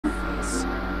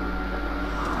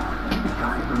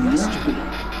from yesterday.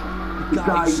 The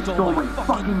guy who stole my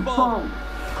fucking phone.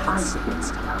 Guys,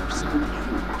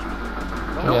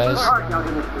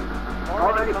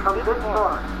 Already come this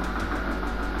far.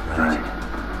 Right.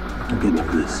 I can get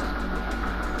through this.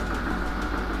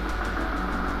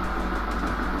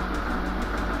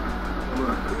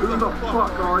 Look, who the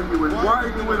fuck are you and why are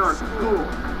you in our school?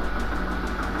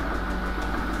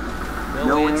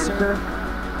 No answer?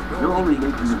 You're only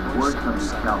making it worse on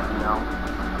yourself, you know?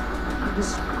 You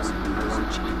just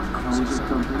college or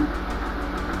something?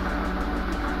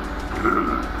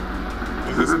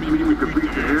 Does this mean we can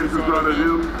beat the answers out of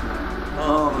him?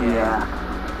 Oh, yeah.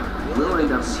 We'll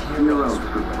end up heroes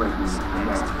for breaking his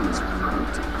nasty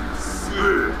throat.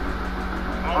 Sick.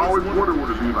 I always wondered what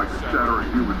it'd be like to shatter a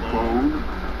human bone.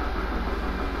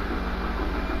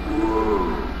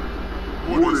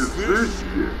 Whoa. What is this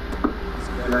shit?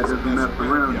 This guy doesn't mess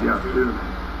around yet, dude.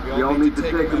 We all need to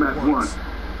take him at once.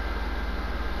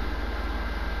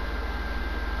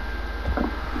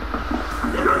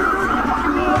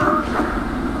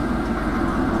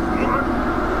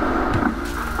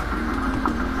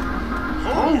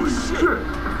 Holy shit!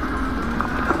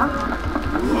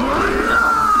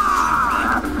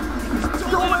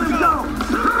 Don't let him go!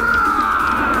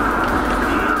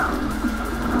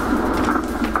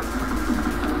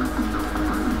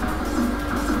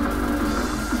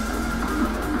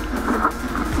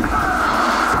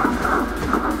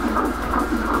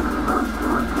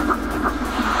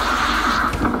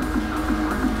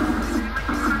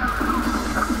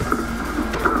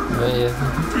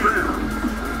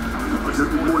 This is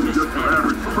more than just an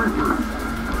average creeper.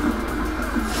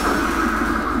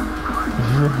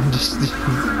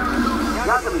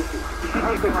 Yagami,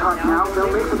 take the cut now.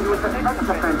 They'll label you as an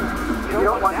ex-offender. You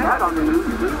don't want that on the news,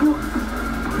 do you?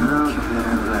 Okay,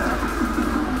 that.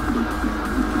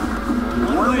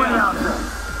 One way out there.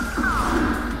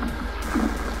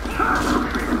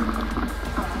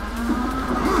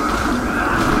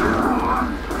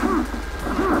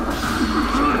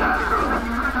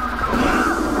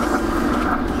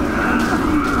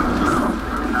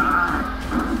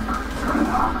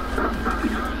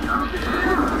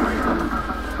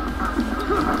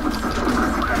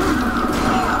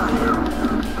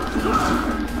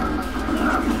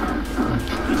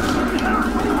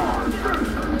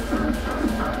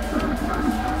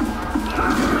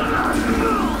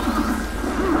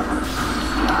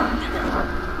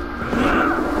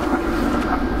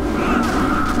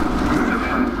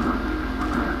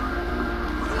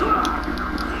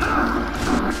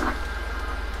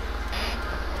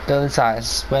 Deadly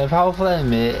attacks. When a powerful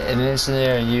enemy in an instant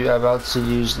area you are about to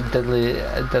use a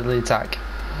deadly attack,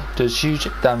 does huge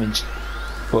damage,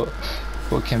 but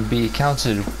can be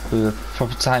countered with a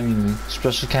proper timing.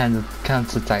 Special kind of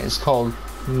counter attack is called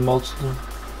multiple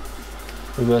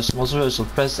reversal.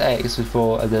 Press X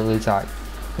before a deadly attack,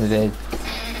 and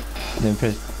then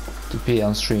press the P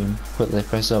on stream. Quickly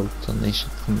press O to unleash.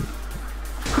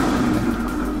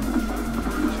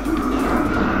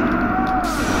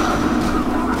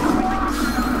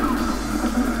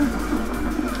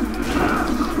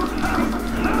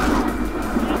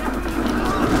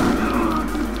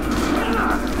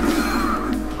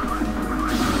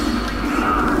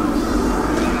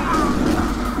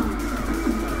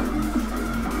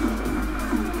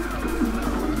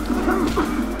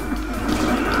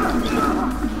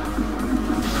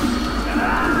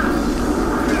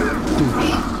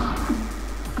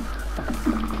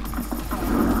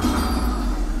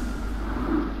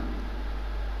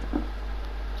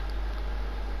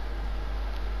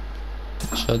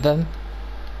 So then,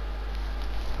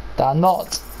 they're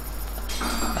not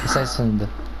assassin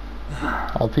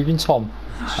or peeping Tom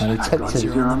and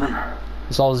detective.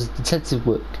 It's always detective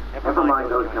work. Never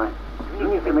mind those guys. You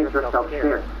need to make yourself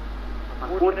scarce.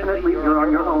 Unfortunately, you're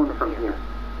on your own from here.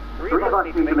 Three of us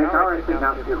need to make our exit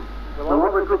now too. We'll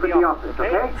all regroup at the office,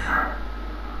 okay?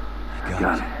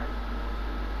 Got it.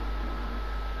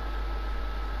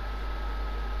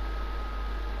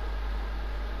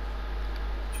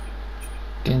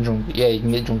 Getting drunk, yeah, you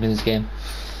can get drunk in this game.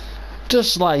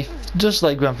 Just like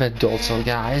Grand Theft Auto,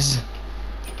 guys.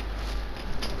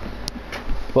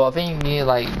 But I think you need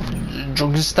like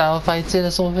drunken style fighting or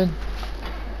something.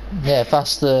 Yeah,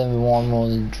 faster and more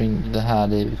than drink, the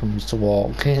harder it becomes to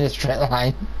walk in a straight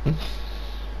line.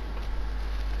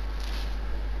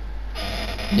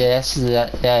 Yes, yeah,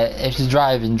 if you're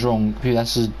driving drunk,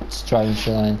 that's just driving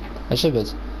straight line. I should be.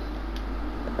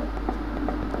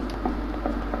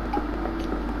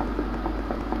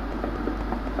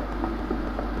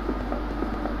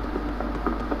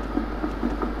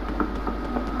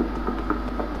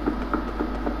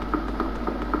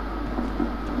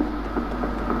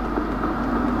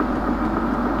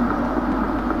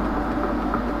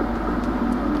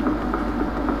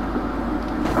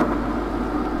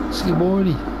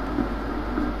 skateboardy.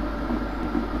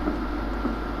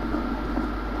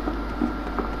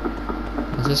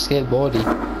 It's a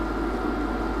skateboardy.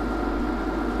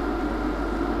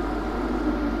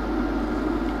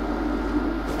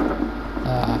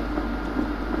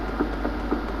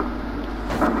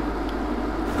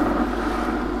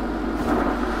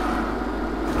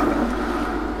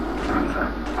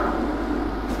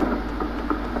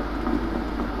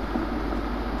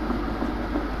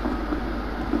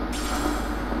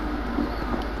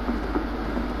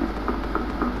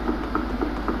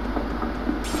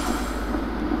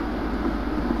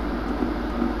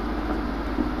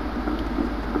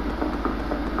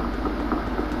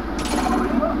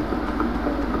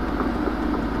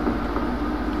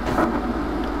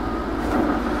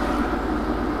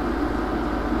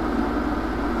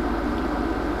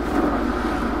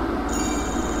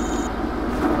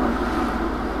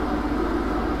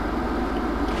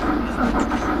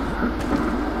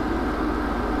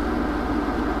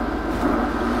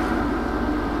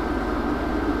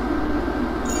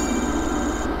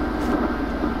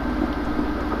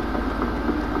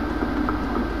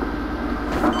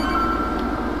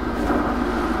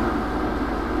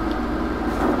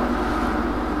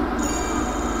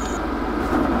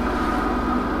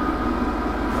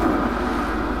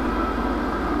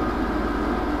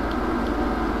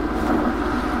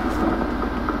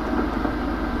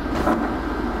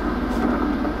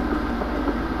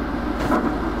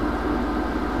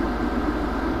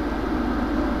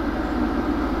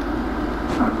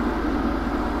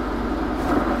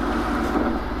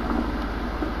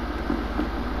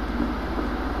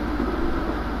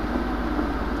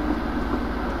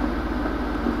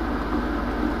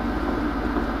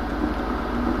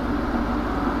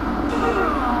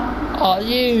 Oh,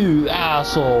 you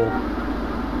asshole!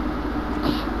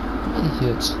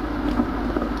 Idiot.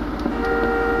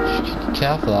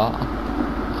 Careful that.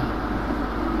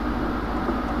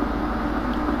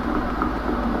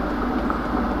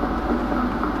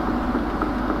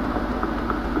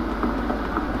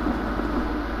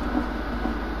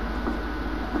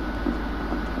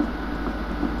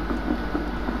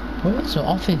 Where's the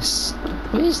office?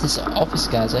 Where is this office,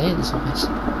 guys? I hate this office.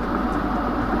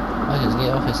 I just get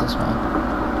office, that's fine.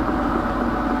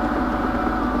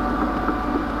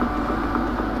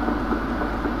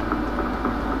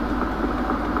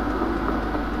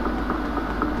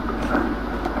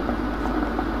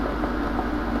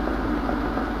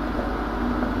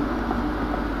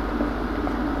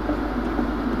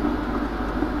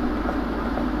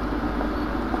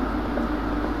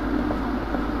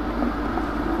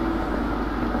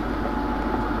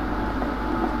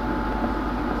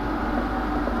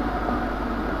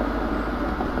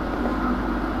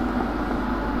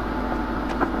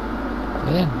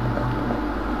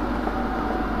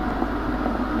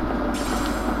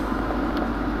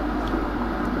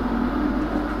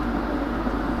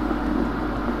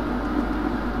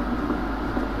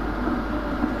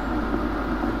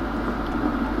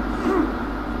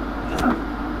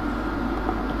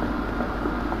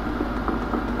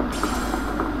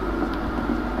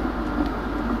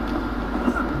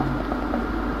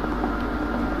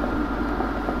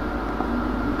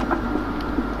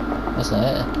 That's not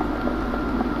it.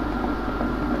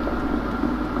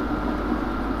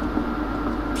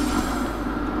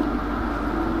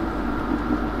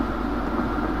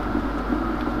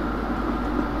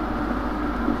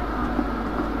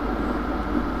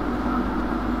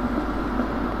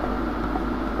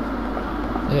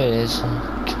 There it is.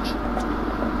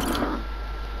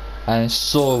 I'm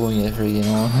so going to get freaking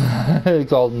on.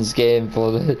 Golden's game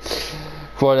for the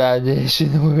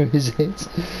addition. Where is it?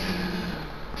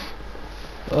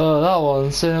 Oh, that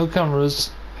one, so no cameras.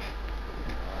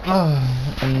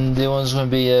 And the one's going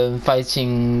to be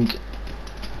fighting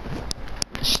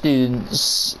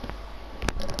students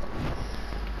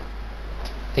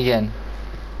again.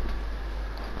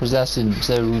 Because they're students,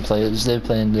 they're role players, they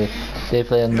play on the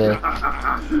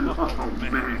Oh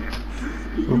man.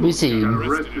 rugby team.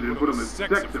 Arrested and put on the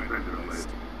sex offender list.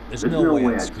 There's no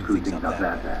way I'd screw things up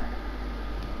that bad.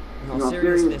 In all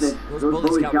seriousness, those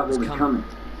bullies got what was coming.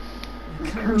 I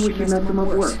kinda wish we messed them up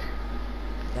worse.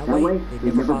 That way,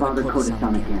 they'd never bother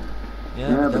Kodasan again.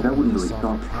 Yeah, but that wouldn't really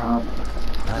solve the problem.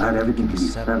 Not everything can be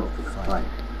settled for the fight.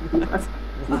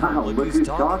 Wow, look who's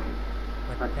talking.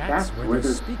 But that's where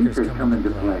the speakers come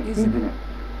into play, isn't it?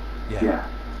 Yeah,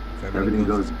 if everything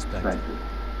goes as expected.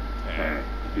 Hey,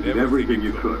 you did everything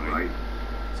you could, right?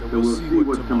 So we'll see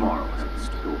what tomorrow has in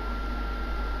store.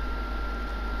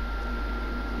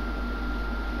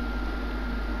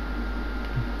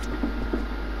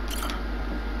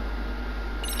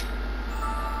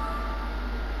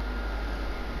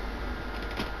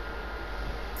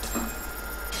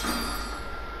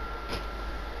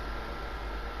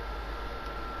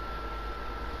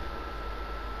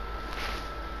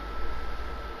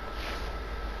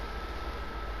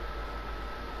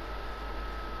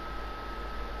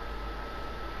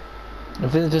 I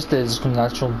think the first date is come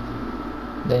natural.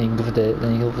 Then you can go for date.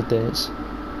 Then you go for dates.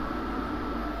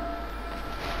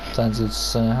 Sometimes it's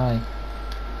saying hi.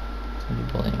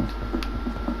 It's bullying.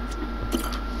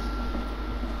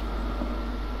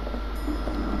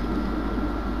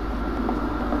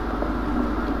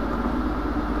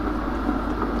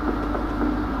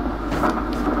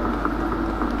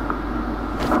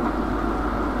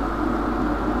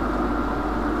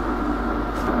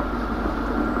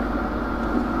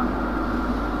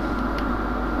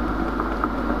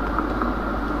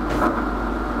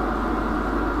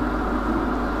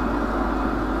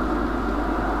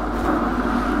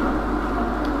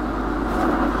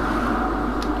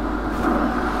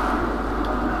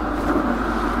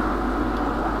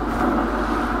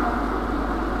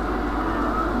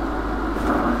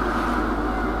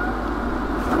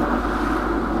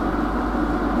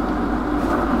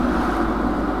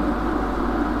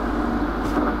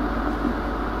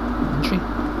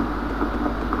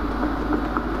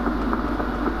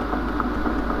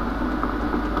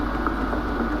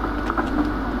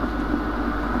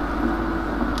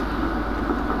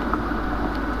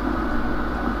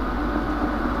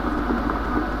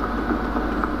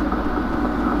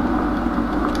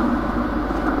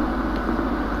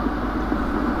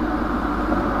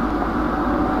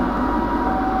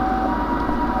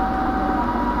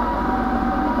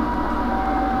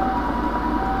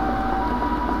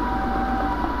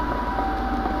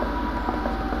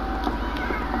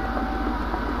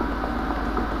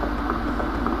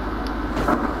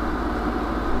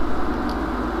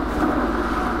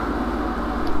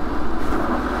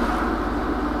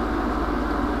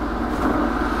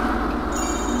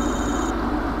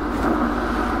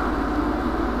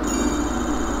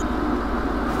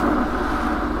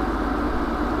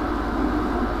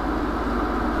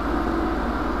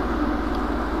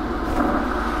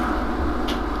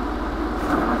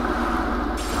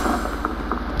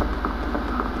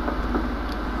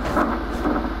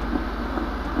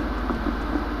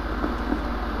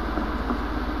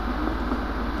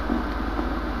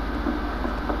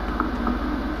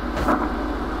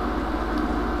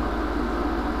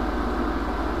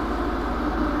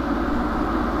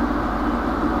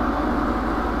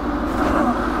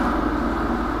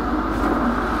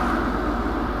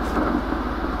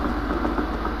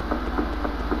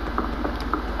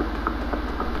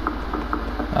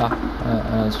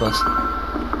 It's west.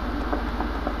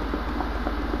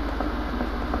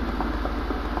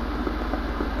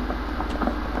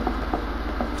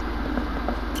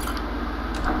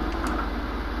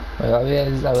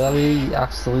 I'll be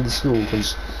asked to leave the school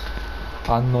because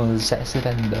I'm not a sex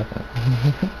offender.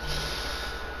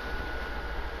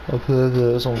 Or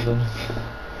pervert or something.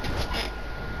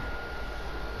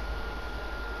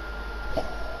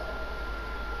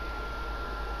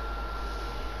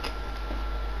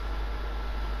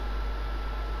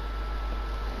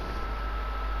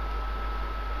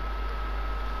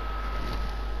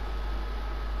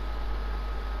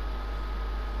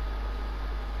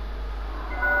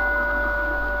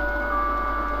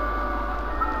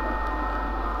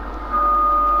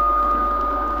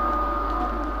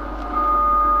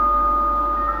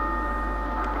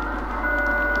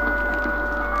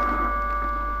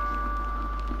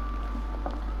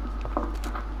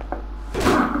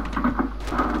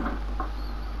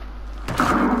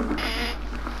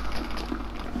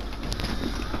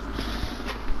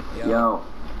 Yo.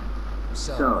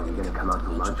 So, you gonna come out to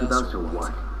lunch with us or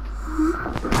what?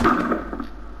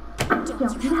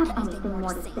 Don't you have anything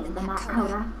more to say than that,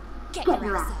 Coda? Get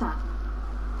your ass up.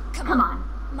 Come on.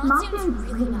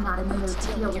 Monsoon's really not in the mood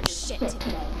to deal with your shit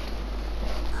today.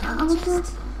 I'll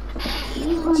just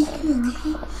eat lunch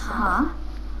too. Huh?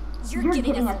 You're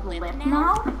giving us a lift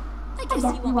now? I guess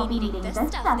you won't be eating this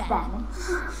stuff then.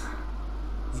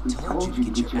 We told you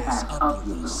to get your ass up,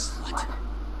 you little slut.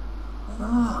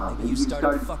 Oh, you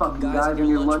started fucking guys on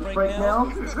your lunch break now?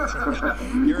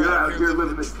 You're out here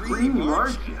living the dream,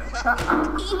 aren't you?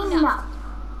 Enough.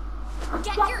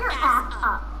 Get your ass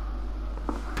up.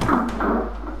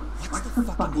 What's the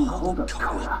fucking hold-up,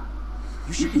 Coda?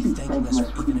 You should be thanking us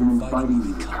for even inviting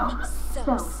you to come.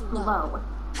 So slow.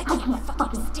 I can't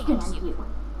fucking stand you.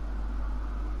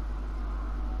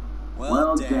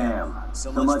 Well, damn.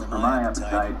 So much for my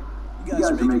appetite. You guys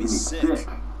are making me sick.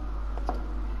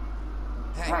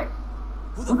 Hey,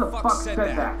 who the fuck said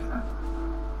that?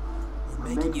 We're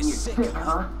making you sick,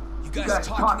 huh? You guys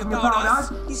talking about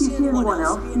us? You see anyone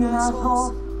else being an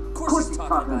asshole? Of course he's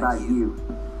talking about you.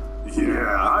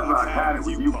 Yeah, I've not had it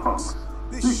with you punks.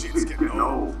 This shit's getting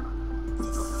old. Who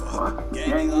the fuck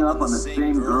Ganging up on the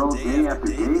same girl day after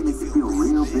day makes you feel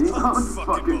real big? Oh, it's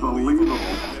fucking believable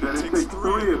that it takes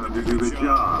 3 of them to do the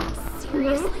job.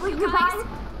 Seriously, you guys?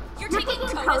 You're taking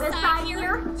Koda's side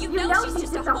here? You know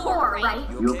she's just a whore, right?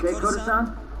 You okay,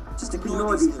 Koda-san? Just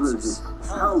ignore these losers.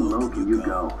 How low can you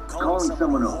go? Calling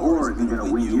someone a whore isn't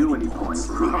gonna win you any points.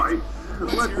 Right.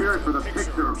 Let's hear it for the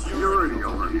picture of purity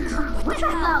over here. What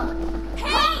the hell?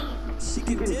 Hey! She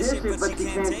can dish it, but she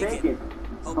can't take it.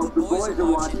 Hope the boys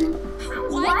are watching.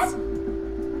 What?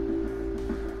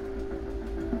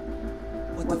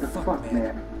 What the fuck,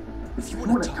 man? If you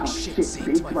wanna talk shit, say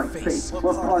it to my face.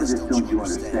 What part of this don't you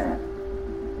understand?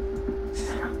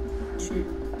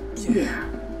 Yeah.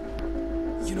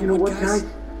 You know what, guys?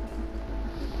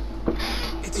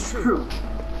 It's true.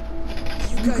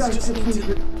 You guys just need to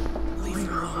leave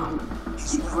her alone.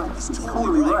 He's right. He's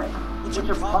totally right. What's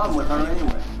your problem with her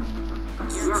anyway?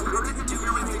 Yeah, Koda didn't do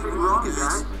anything wrong,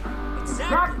 guys.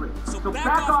 Exactly. So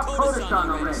back off Koda-san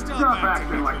already. Stop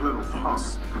acting like little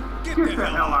punks. Get the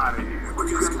hell out of here. What are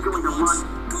you guys going to run?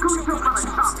 Go jump on the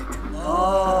top.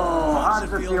 Oh, how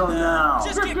does it feel now?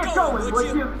 Just get going, would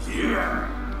you?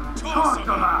 Yeah. Toss them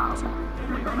out.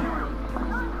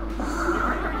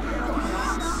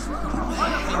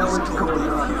 Hell is going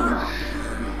on here?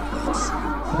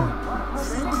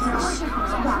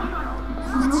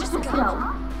 Let's just go.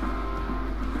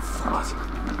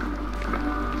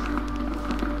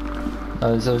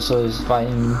 So he's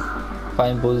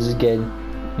fighting bullies again,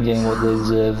 and getting what they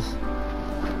deserve.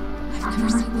 I've never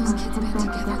seen those kids band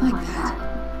together like that.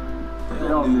 They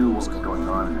all knew what was going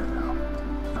on in there now.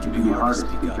 It can be hard to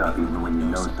speak up even when you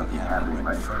know something's happening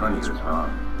right in front of you is wrong.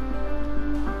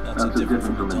 Not so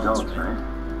different from adults, right?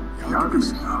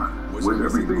 Yakumi-san, was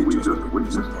everything we just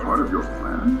witnessed part of your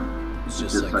plan? It's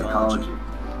just psychology.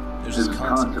 There's a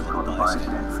concept called the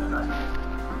bystander effect.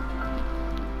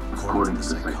 According to the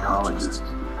psychologist,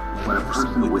 when a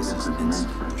person witnesses an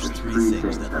incident, there's 3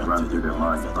 things that run through their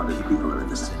mind if other people are in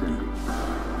the vicinity.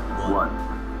 1.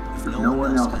 If no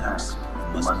one else acts,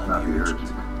 it must not be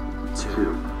urgent.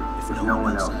 2. If no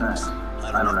one else acts,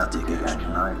 I don't have to take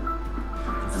action either.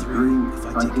 And 3.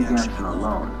 If I take action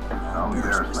alone, I'll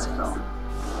embarrass myself.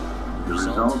 The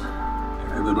result?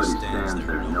 Everybody stands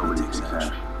there and nobody takes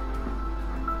action.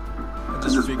 I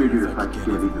just figured if I could get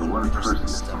even one person to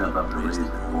step up and raise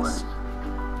their voice,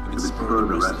 it would spur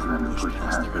the rest of them to push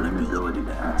past their inability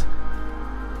to act.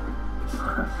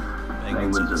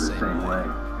 Penguins are the same way.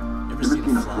 Ever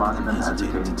seen a flock of them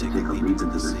hesitating to take a leap into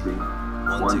the sea?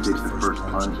 One takes the first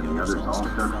plunge and the others all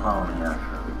start following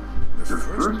after. The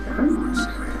first penguin, you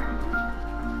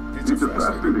say? It's a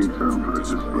fascinating term for a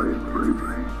display of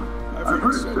bravery. I've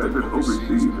heard it said that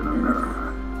overseas in America,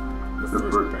 the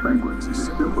first penguin is a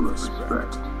symbol of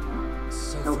respect.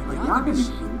 So for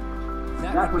Yakumi,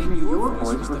 that would mean your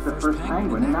voice was the first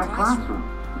penguin in that classroom.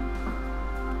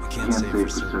 I can't say for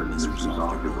certain this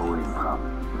resolved your bullying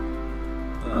problem.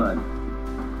 But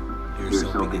here's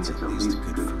hoping it's at least a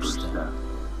good first step.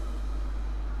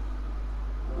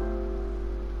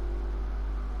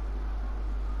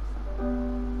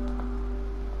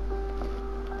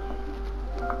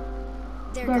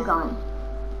 They're gone.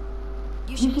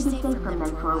 You should be safe from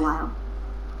them for a while.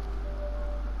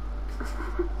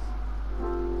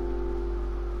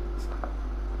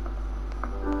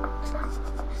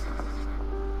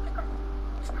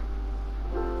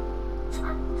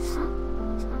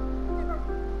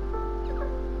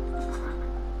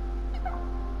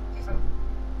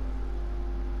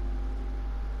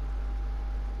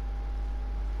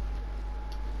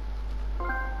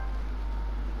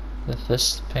 The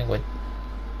first penguin.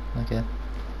 Okay.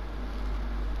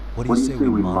 What do you say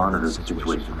we monitor the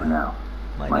situation for now?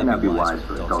 Might not be wise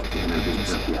for adults to intervene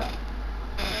just yet.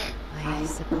 I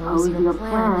suppose your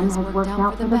plan has worked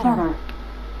out for the better.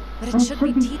 But it should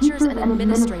be teachers and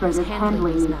administrators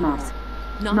handling these matters,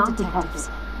 not detectives.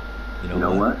 You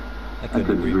know what? I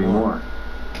couldn't agree more.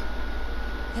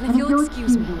 And if you'll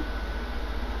excuse me.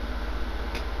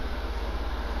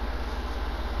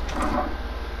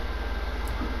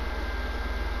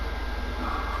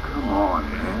 Come on,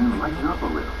 man, lighten up a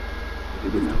little. You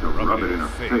didn't have to rub it in her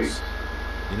face.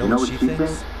 You know what she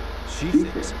thinks? She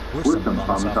thinks we're some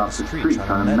bums off the street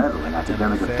trying to meddle in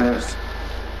academic affairs.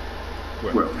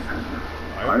 Well,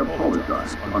 I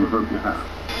apologize on her behalf.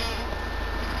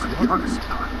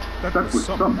 But that was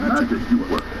some magic you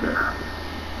worked there.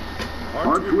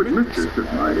 Hard to admit this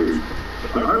at my age,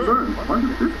 but I learned quite a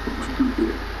bit from what you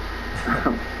did.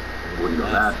 Wouldn't go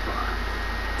that far.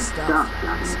 Stop,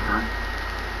 Yakumi-san.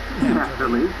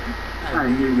 Naturally, I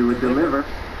knew you would deliver.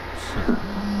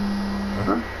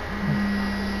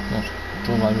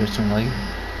 Don't like this, don't like.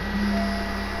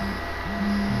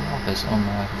 office on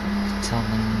my tell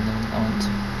them I want to.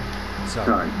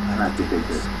 Sorry, I have to take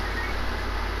this.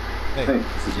 Hey,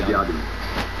 this is Yadu.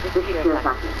 This is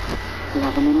Shirasaki. Do you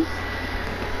have a minute?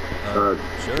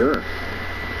 Sure.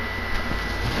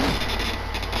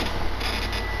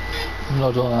 I'm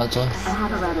not doing that, so. I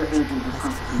have a rather urgent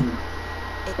request for you.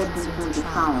 It concerns a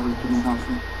trial we've been involved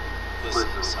in.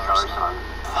 Listen, sorry, son.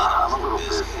 I'm a little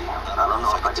busy. I don't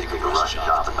know if I can take a rush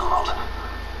job at the moment.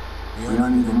 We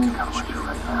aren't even in California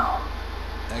right now.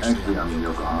 Actually, I'm in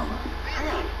Yokohama.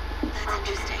 Really? That's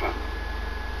interesting.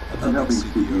 I'm helping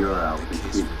CPR out with the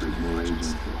kids for his new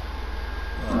agency.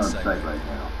 We're on site right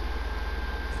now.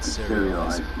 It's Stereo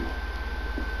High School.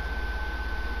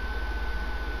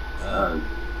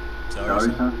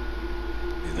 Sorry, son?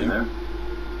 You there?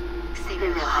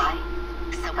 Stereo High?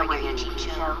 Somewhere near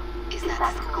Chicho? Is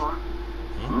that the school?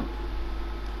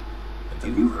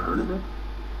 Have you heard of it?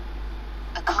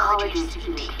 A college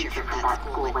student teacher from that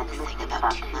school went missing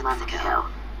about 2 months ago.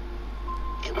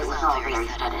 It was all very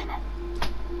sudden.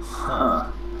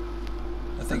 Huh.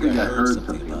 I think I heard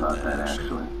something about that,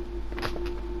 actually.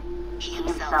 He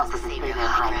himself was a Stereo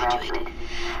High graduate.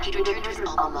 He'd returned to his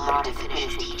alma mater to finish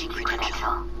his teaching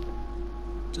credential.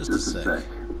 Just a sec.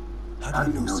 How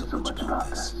do you know so much about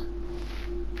this?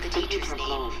 The teacher's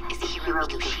name is Hiro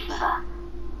Mikoshiba,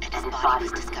 and his body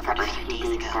was discovered a few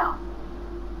days ago.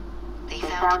 They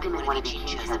found him in one of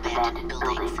Chicho's abandoned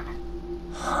buildings.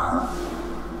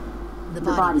 The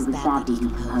body was badly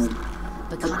decomposed,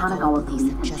 but Kanagawa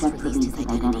police have just released his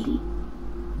identity.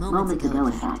 Moments ago,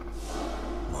 in fact.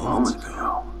 Moments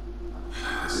ago.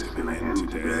 Is it gonna end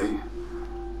today?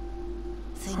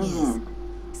 Thing is,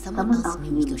 someone else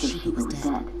knew Mikoshiba was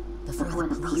dead before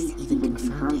the police even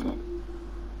confirmed it.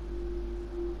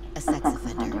 A sex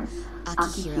offender,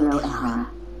 Akihiro Ehara.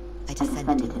 I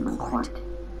defended him in court.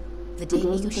 The day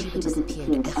Mikoshiba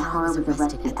disappeared, Ehara was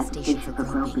arrested at the station for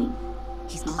groping.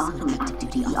 He's also an active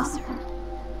duty officer.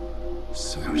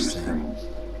 So you're saying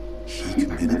he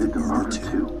committed the murder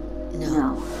too?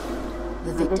 No.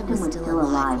 The victim was still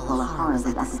alive while Ehara was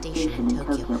at the station in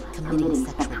Tokyo committing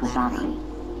sexual battery.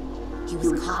 He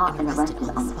was caught and arrested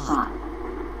on the spot.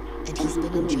 And he's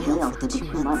been in jail for the 2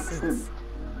 months since.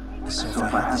 So if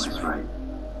I have this right,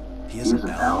 he has an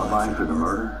alibi for the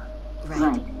murder?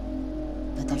 Right.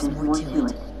 But there's more to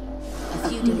it. A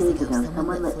few days ago,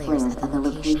 someone lit flares at the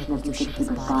location of Mikoshiba's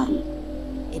body.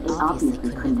 It obviously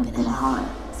couldn't have been Ehara,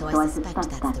 so I suspect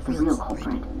that's the real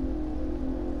culprit.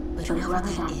 But whoever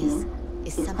that is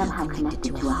somehow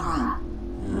connected to Ehara.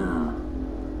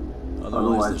 Yeah.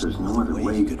 Otherwise, there's no other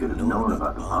way you could have known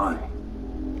about the body.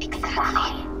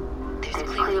 Exactly. There's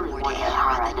clearly more to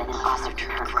Ehara than an officer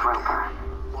turned broker.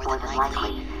 More than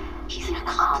likely, he's an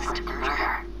accomplice to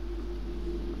murder.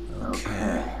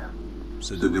 Okay.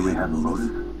 So do we have a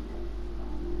motive?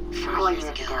 4 years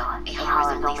ago,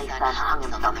 Ehara's only son hung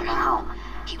himself in their home.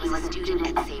 He was a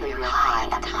student at Stereo High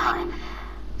at the time.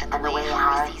 And the way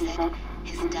Ehara sees it,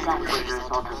 his death was a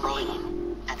result of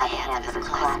bullying at the hands of his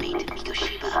classmate,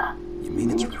 Mikoshiba. You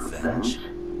mean it's revenge?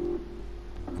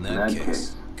 In that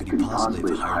case, could he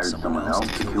possibly have hired someone else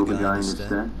to kill the guy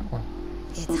instead?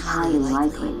 It's highly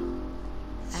likely.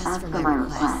 As for my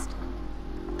request,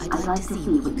 I'd like to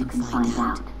see what you can find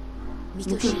out.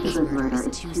 Mikoshiba's murder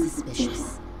is too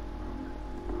suspicious.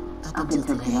 Up until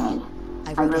today,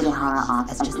 I wrote Ehara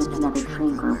off as just another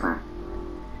train grouper.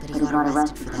 But he got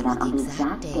arrested for that on the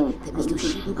exact day that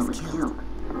Mikoshiba was killed.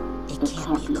 It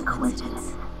can't be a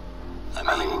coincidence.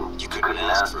 I mean, you couldn't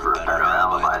ask for a better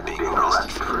alibi than being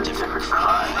arrested for a different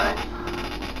crime, right?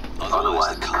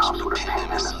 Otherwise, the cops would have pinned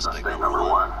him as suspect number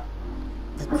 1.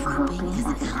 The groping as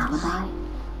an alibi?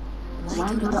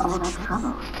 Why go to all that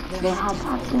trouble? There had to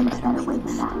have been a better way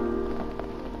than that.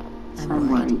 I'm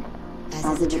worried.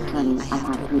 As his attorney, I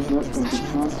have to admit there's a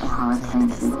chance Ehara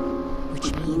planned this,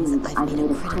 which means I've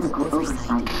made a critical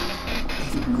oversight.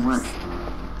 Even worse,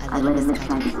 I let a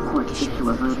misguided court issue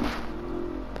a verdict.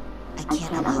 I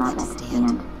can't allow that to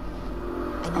stand.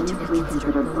 I need to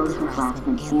reconsider both the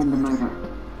harassment and the murder,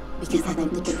 because I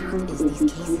think the truth is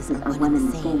these cases are one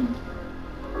and the same.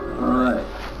 Alright.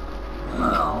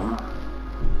 Well,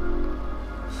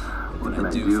 what can I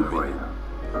do for you?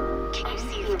 Can you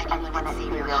see if anyone at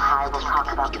Stereo High will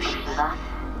talk about Mikoshiba?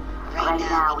 Right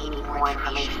now, we need more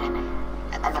information.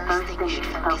 And the first thing we should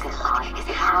focus on is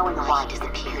how and why he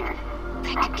disappeared.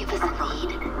 That could give us a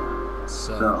lead.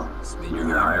 So,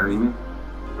 you're hiring me?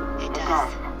 It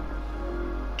does.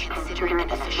 Consider it an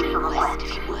official request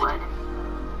if you would.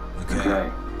 Okay,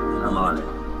 I'm on it.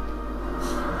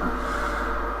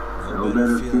 No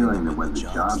better feeling than when the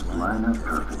jobs line up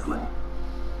perfectly.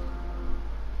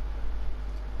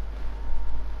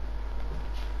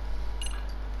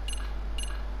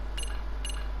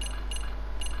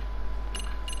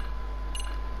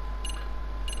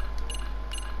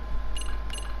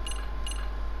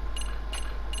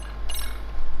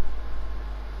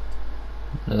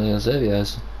 That's it,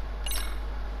 guys.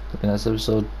 I think that's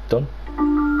episode done.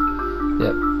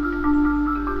 Yep.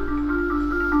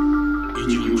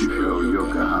 Ichigo,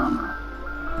 Yokohama.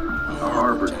 A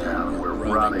harbor town where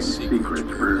rotting secrets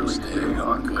rarely stay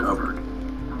uncovered.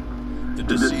 The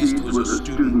deceased was a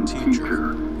student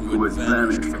teacher who had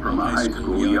vanished from a high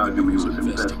school Yagami was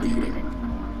investigating.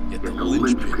 Yet the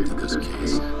linchpin to this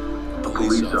case, a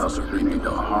police officer named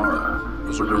Ohara,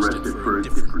 was arrested for a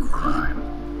different crime.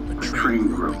 A train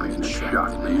groping that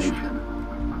shocked the nation.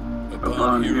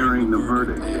 Upon hearing the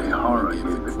verdict, Ohara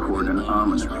gave the court an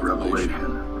ominous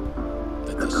revelation.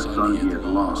 That the son he had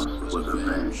lost was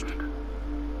avenged.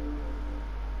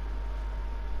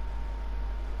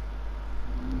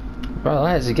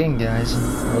 Right, that's again, guys.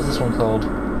 What's this one called?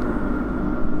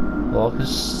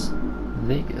 Locus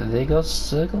Lagos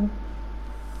Circle?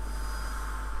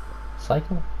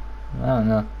 Cycle? I don't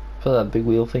know. Put that big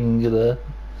wheel thing there.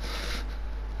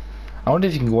 I wonder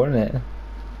if you can go on it.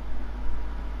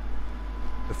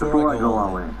 Before I go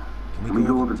all in, can we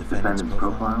go over the defendant's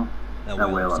profile? That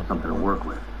way I'll have something to work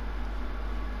with.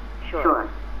 Sure.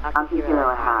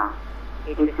 Akihiro Ohara,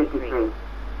 age 53,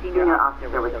 senior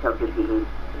officer with Tokyo PD,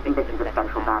 convicted of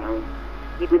sexual battery.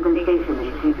 He'd been stationed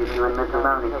in Shibuya and lived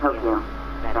alone in Tokyo.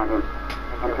 That is,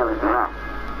 until his arrest.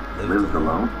 Lives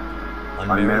alone?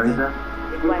 Unmarried then?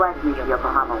 His wife moved to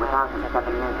Yokohama without him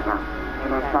 7 years ago,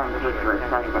 and his son Teichiro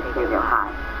studied at Seigo High.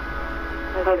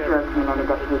 Teichiro came ended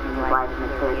up taking his wife in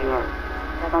his 3rd year.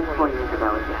 That's 4 years ago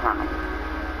as determined.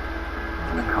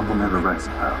 And the couple never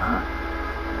reconciled, huh?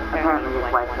 Apparently his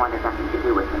wife wanted nothing to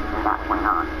do with him from that point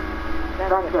on.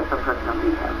 That's it for personal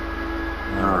details.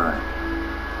 Alright.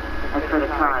 As for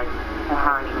the charge,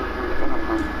 Ohara mentioned his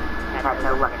innocence. I've had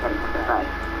no luck getting to the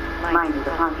fudge. Mind you,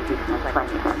 the prosecution has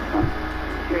plenty against him.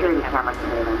 Security camera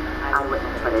surveillance,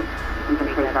 eyewitness footage, even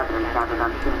trace evidence gathered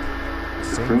on scene.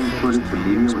 The same footage the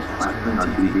media was plastering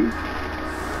on TV?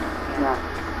 Yes.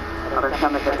 Although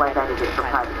some of it was edited for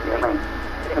privacy links,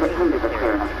 but it hindered a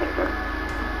clear enough picture.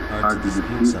 Hard to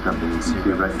dispute something you can see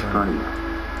right in front of you.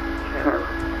 True.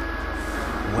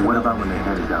 And what about when they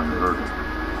headed down the road?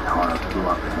 Ohara flew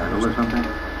off the handle or something?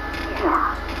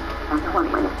 Yeah, that's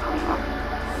one way of putting it.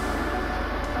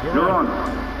 Your Honor,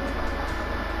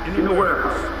 in the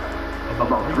warehouse,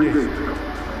 about 3 days ago,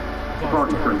 a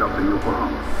body turned up in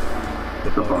Yokohama. The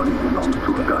body belonged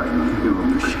to a guy named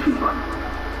Hiromi Kashiba.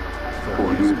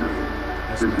 4 years ago,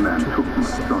 this man took my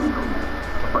son from me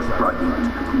by bribing him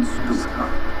to commit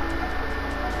suicide.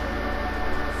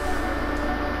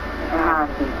 Ohara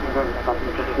seems convinced that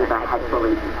Mr. Shiba had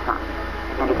bullied his son,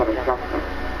 and to get his justice,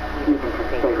 he even took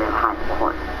Seigo High to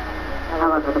court.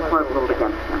 However, the court ruled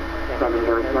against him, saying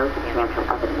there was no substantial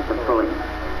evidence of bullying.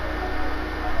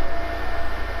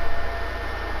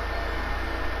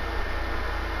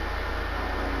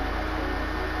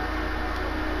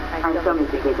 I still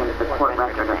need to dig into the court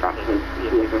record of that case to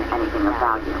see if there's anything of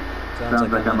value.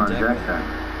 Sounds like I'm on deck then.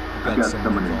 I've got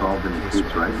someone involved in the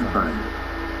case right in front of you.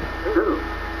 Who?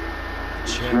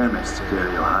 Chairman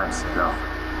Stereo High himself.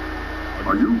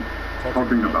 Are you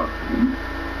talking about me?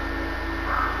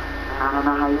 I don't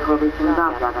know how you pull these things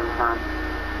off, Yagan-san,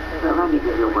 but let me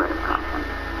give you a word of caution.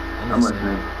 I'm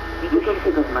listening.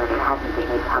 Mikashiba's murder hasn't been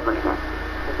made public yet,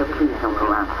 so please don't go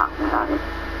around talking about it,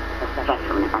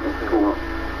 especially at a school.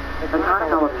 The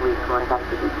Continental Police will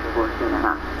investigate the school soon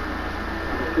enough.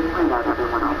 And if you point out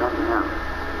everyone already knows.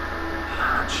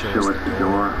 Show us the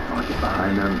door, I'll get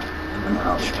behind them, and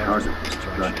probably charge it with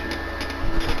destruction.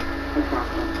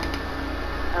 Exactly.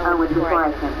 Oh, and before I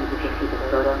send you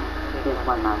Mikashiba's photo, here's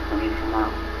one last thing you should know.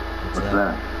 What's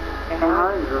that?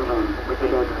 Ohara's ruling was the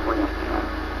day before yesterday.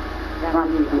 That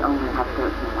means we only have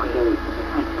 13 more days to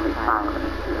potentially file an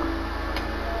appeal.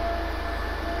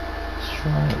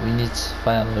 Right, we need to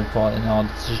file a report in order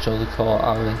to show the court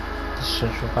our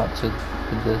disrespectful factor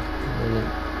with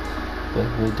but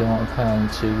if we don't want to file in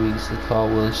 2 weeks, the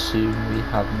court will assume we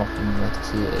have nothing left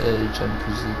to urge and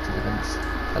proceed to defense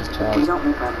as If we charged. don't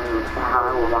make our move,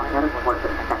 Ohara will walk out of court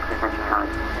with a sex offense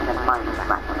charge and a minor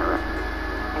slap on the wrist.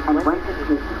 And once the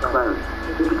case is closed,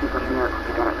 it would take a miracle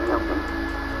to get it reopened,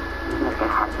 even if there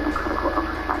has been a critical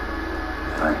oversight.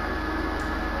 Right.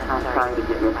 I'm sorry to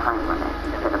give you a time limit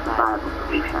instead of a viable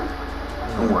solution.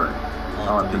 Don't worry.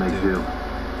 I'll have to make do.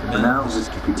 For now, let's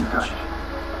keep in touch.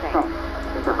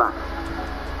 Thanks. Good luck.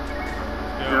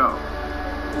 Yeah.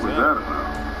 What was that about?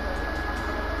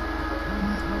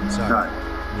 Sorry.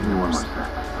 Give me one more sec.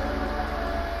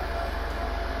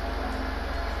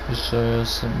 Michelle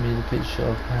sent me the picture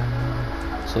of him.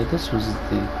 So this was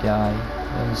the guy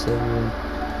when they were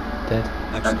dead.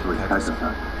 Actually,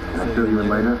 Kaiser-san, can I fill you in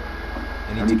later?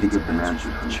 I need to get some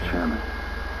answers from the chairman.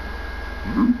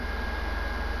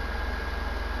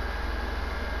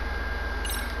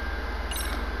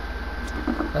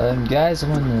 Guys, I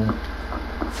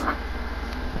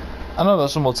know I've got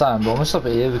some more time, but I'm gonna stop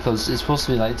it here because it's supposed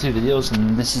to be like 2 videos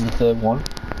and this is the 3rd one.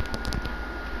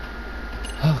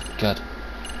 Oh god.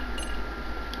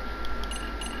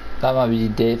 That might be a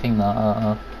day thing, that, I don't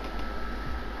know.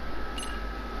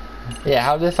 Yeah,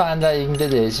 how do they find out you can do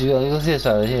this? You gotta see this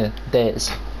fella here.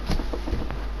 Dates.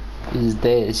 This is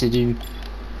dates, you do.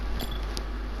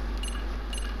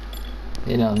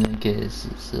 You know, in case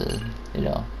it's, you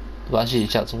know. Well, actually,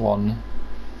 chapter 1.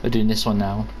 We're doing this one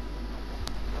now.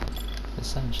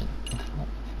 Ascension.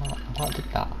 What did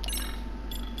that?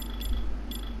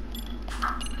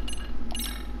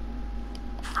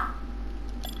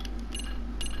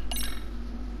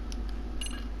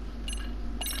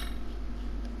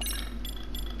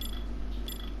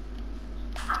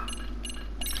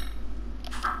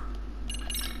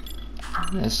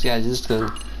 This guy just go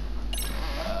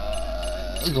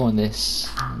on this,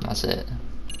 and that's it.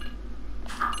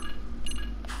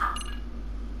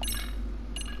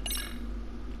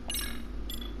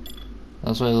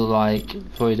 That's what it looked like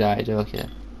before he died, okay.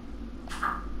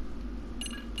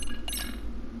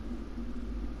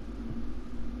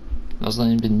 That's not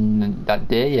even been that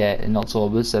day yet, in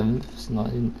October 7th. It's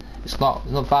not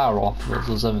far off,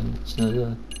 October 7th. It's not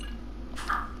there.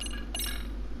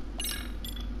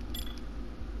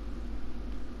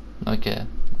 Okay,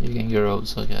 you can get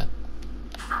roads, okay.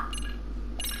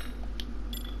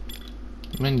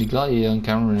 I mean, they got you on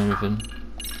camera and everything.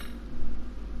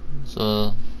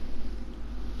 So...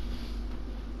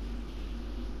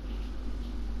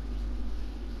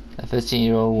 a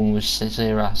 13-year-old woman was sexually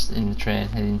harassed in the train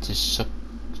heading to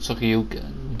Sukajuk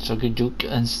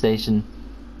station.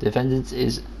 The defendant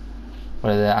is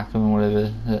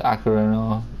Akron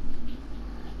or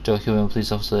Tokyo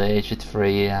police officer aged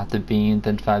 53 after being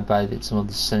identified by the victim of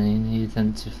the scene. He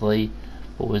attempted to flee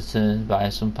but was turned by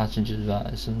some passenger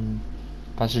by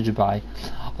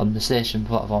on the station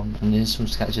platform, and the incident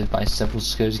was captured by several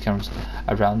security cameras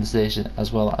around the station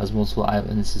as well as multiple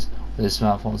eyewitnesses with their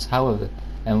smartphones. However,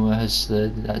 Emma has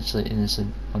said actually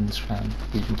innocent on this crime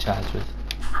he's been charged with.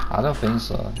 I don't think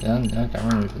so. Yeah, I can't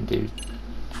remember anything, dude.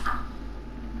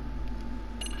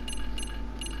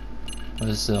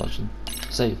 Where's the option?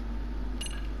 Save.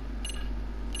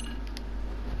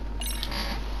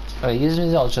 Alright, gives me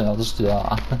the option, I'll just do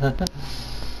that.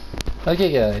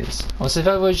 Okay guys, once if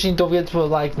you're watching, don't forget to put a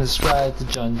like and subscribe to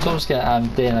join the Tom's Get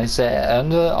and like I said,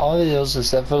 and all videos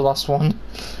except for the last one.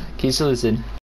 Keep listening.